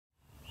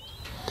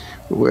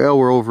Well,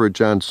 we're over at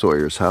John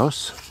Sawyer's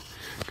house.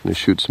 Gonna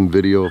shoot some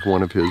video of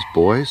one of his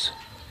boys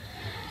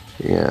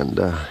and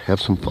have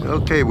some fun.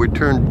 Okay, we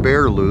turned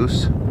Bear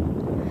loose.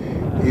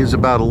 He's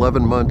about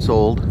 11 months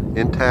old,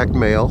 intact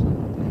male.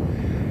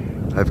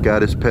 I've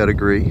got his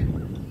pedigree.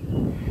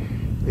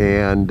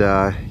 And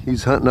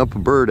he's hunting up a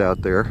bird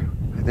out there.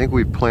 I think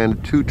we've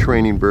planted 2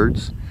 training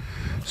birds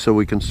so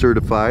we can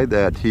certify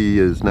that he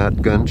is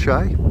not gun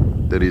shy,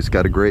 that he's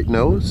got a great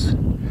nose.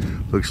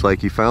 Looks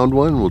like he found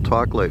one. We'll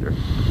talk later.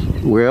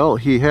 Well,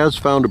 he has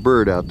found a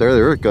bird out there.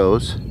 There it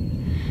goes.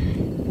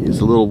 He's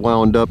a little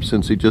wound up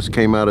since he just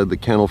came out of the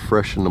kennel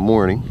fresh in the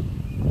morning.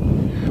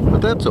 But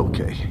that's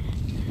okay.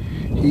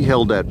 He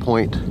held that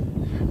point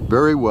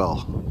very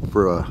well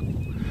for a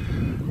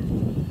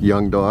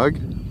young dog.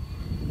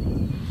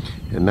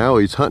 And now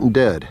he's hunting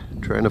dead,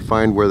 trying to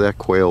find where that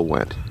quail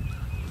went.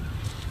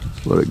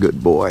 What a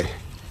good boy.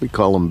 We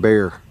call him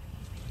Bear.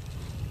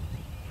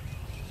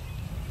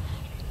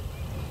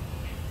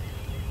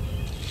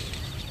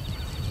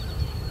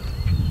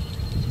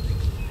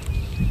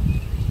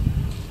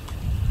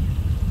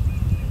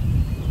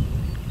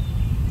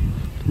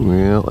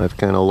 Well, I've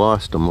kind of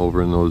lost him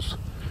over in those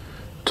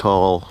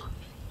tall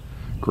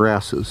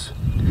grasses.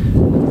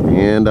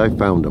 And I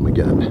found him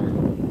again.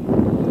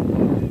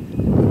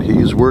 But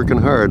he's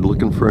working hard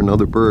looking for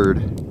another bird.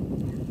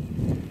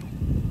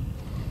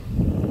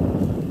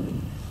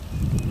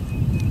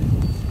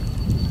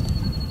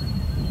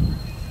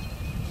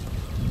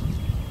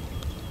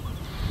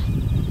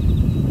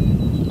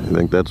 I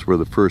think that's where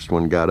the first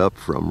one got up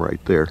from,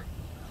 right there.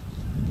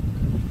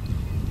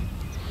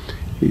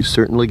 He's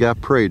certainly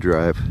got prey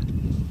drive.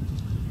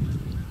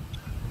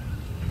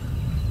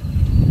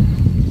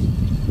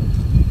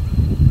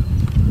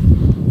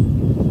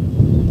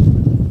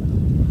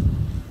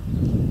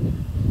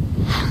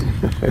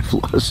 I've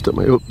lost him.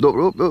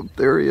 Oh,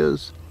 there he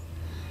is.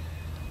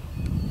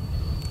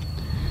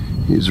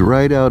 He's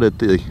right out at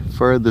the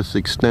farthest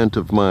extent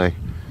of my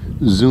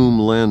zoom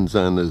lens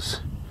on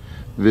this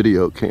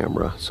video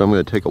camera. So I'm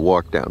going to take a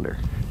walk down there.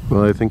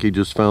 Well, I think he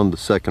just found the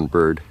second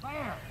bird.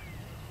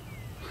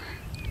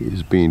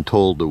 He's being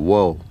told to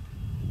whoa.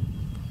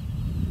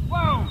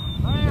 Whoa,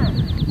 there.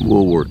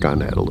 We'll work on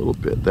that a little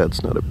bit.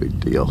 That's not a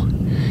big deal.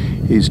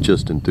 He's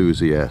just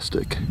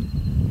enthusiastic.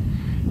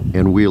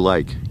 And we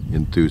like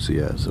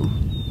enthusiasm.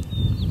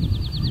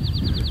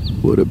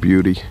 What a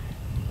beauty.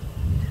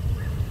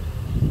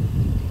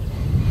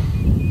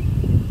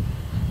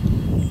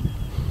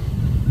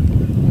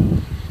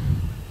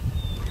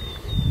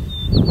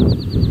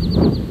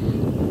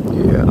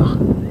 Yeah.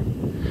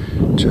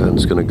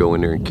 John's gonna go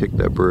in there and kick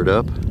that bird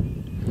up,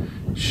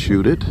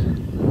 shoot it,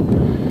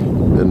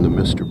 then the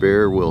Mr.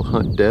 Bear will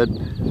hunt dead,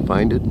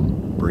 find it,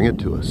 and bring it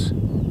to us.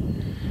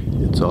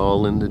 It's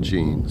all in the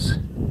genes.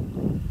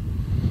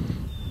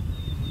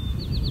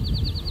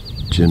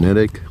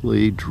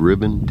 Genetically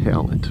driven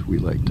talent, we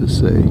like to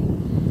say.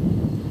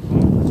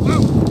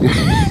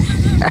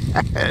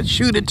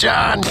 Shoot it,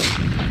 John!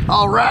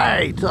 All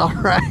right, all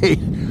right.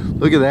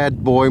 Look at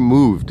that boy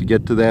move to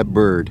get to that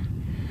bird.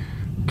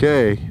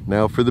 Okay,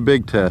 now for the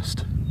big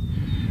test.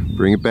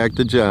 Bring it back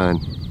to John.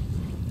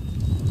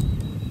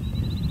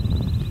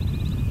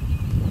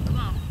 Come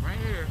on, right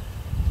here.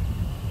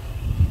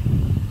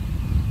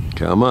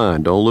 Come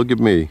on, don't look at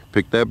me.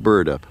 Pick that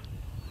bird up.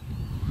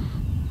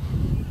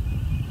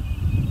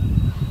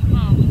 Come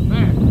on,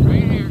 back,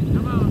 right here.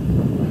 Come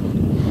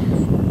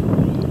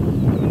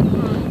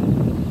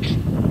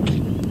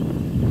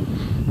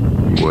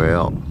on.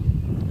 Well,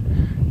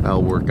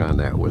 I'll work on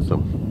that with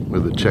him,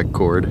 with a check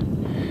cord.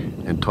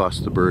 And toss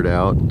the bird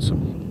out, and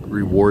some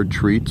reward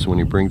treats when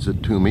he brings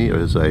it to me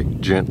as I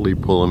gently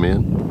pull him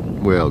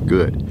in. Well,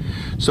 good.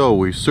 So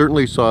we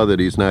certainly saw that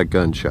he's not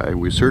gun shy.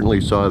 We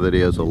certainly saw that he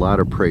has a lot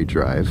of prey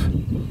drive.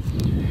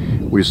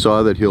 We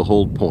saw that he'll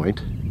hold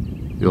point.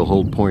 He'll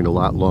hold point a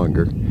lot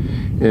longer.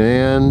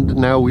 And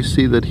now we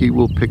see that he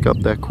will pick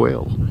up that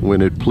quail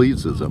when it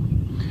pleases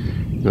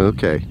him.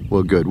 Okay,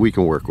 well, good. We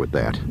can work with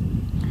that.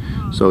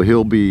 So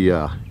he'll be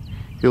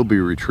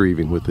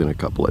retrieving within a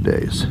couple of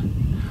days.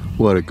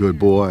 What a good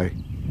boy.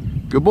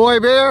 Good boy,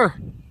 Bear!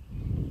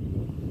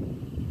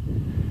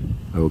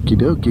 Okie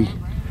dokie.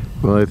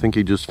 Well, I think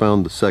he just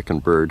found the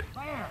second bird.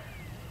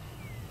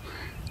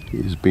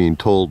 He's being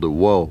told to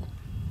whoa.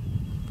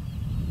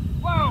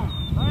 Whoa,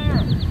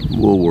 there.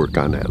 We'll work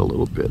on that a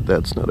little bit.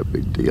 That's not a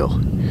big deal.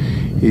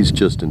 He's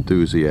just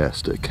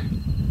enthusiastic.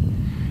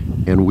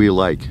 And we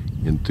like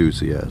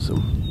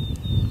enthusiasm.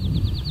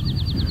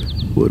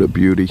 What a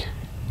beauty.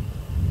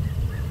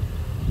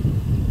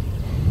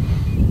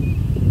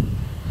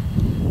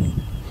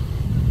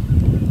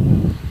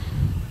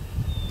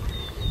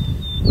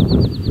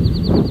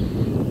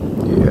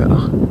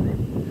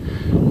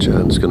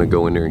 John's gonna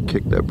go in there and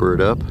kick that bird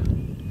up,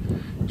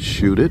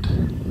 shoot it,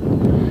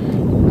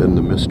 then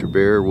the Mr.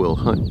 Bear will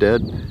hunt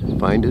dead,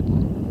 find it,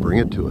 and bring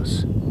it to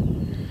us.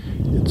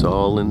 It's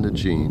all in the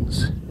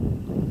genes.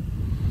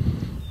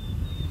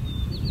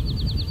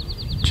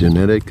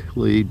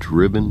 Genetically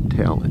driven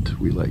talent,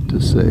 we like to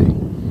say.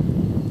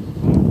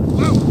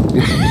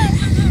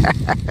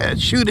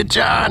 Shoot it,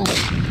 John.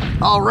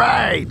 All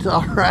right,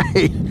 all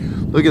right.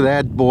 Look at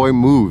that boy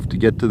move to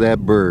get to that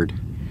bird.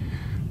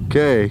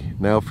 Okay,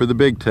 now for the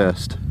big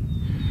test.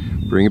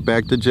 Bring it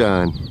back to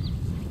John.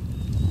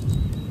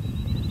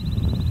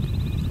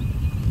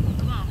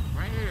 Come on,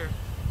 right here.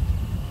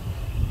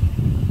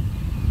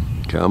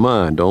 Come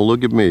on, don't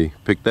look at me.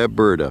 Pick that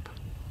bird up.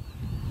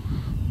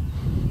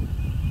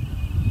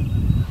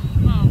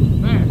 Come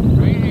on, back,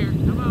 right here.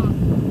 Come on.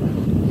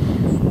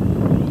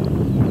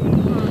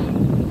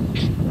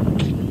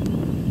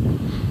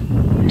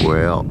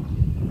 Well,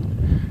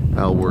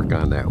 I'll work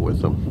on that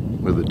with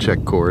him, with a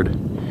check cord,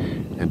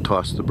 and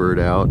toss the bird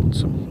out, and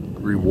some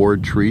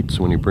reward treats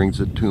when he brings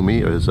it to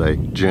me as I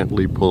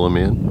gently pull him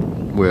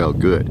in. Well,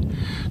 good.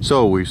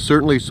 So we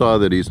certainly saw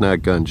that he's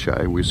not gun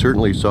shy. We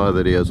certainly saw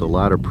that he has a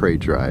lot of prey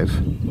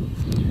drive.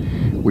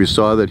 We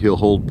saw that he'll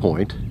hold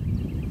point.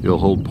 He'll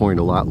hold point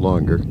a lot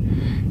longer.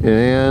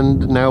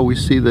 And now we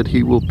see that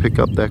he will pick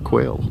up that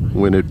quail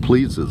when it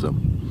pleases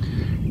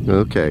him.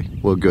 Okay,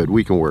 well good,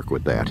 we can work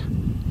with that.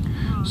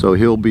 So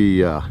he'll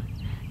be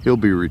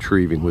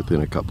retrieving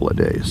within a couple of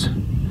days.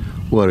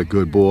 What a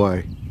good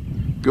boy.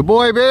 Good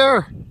boy,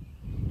 Bear.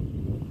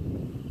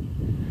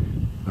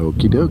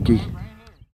 Okie dokie.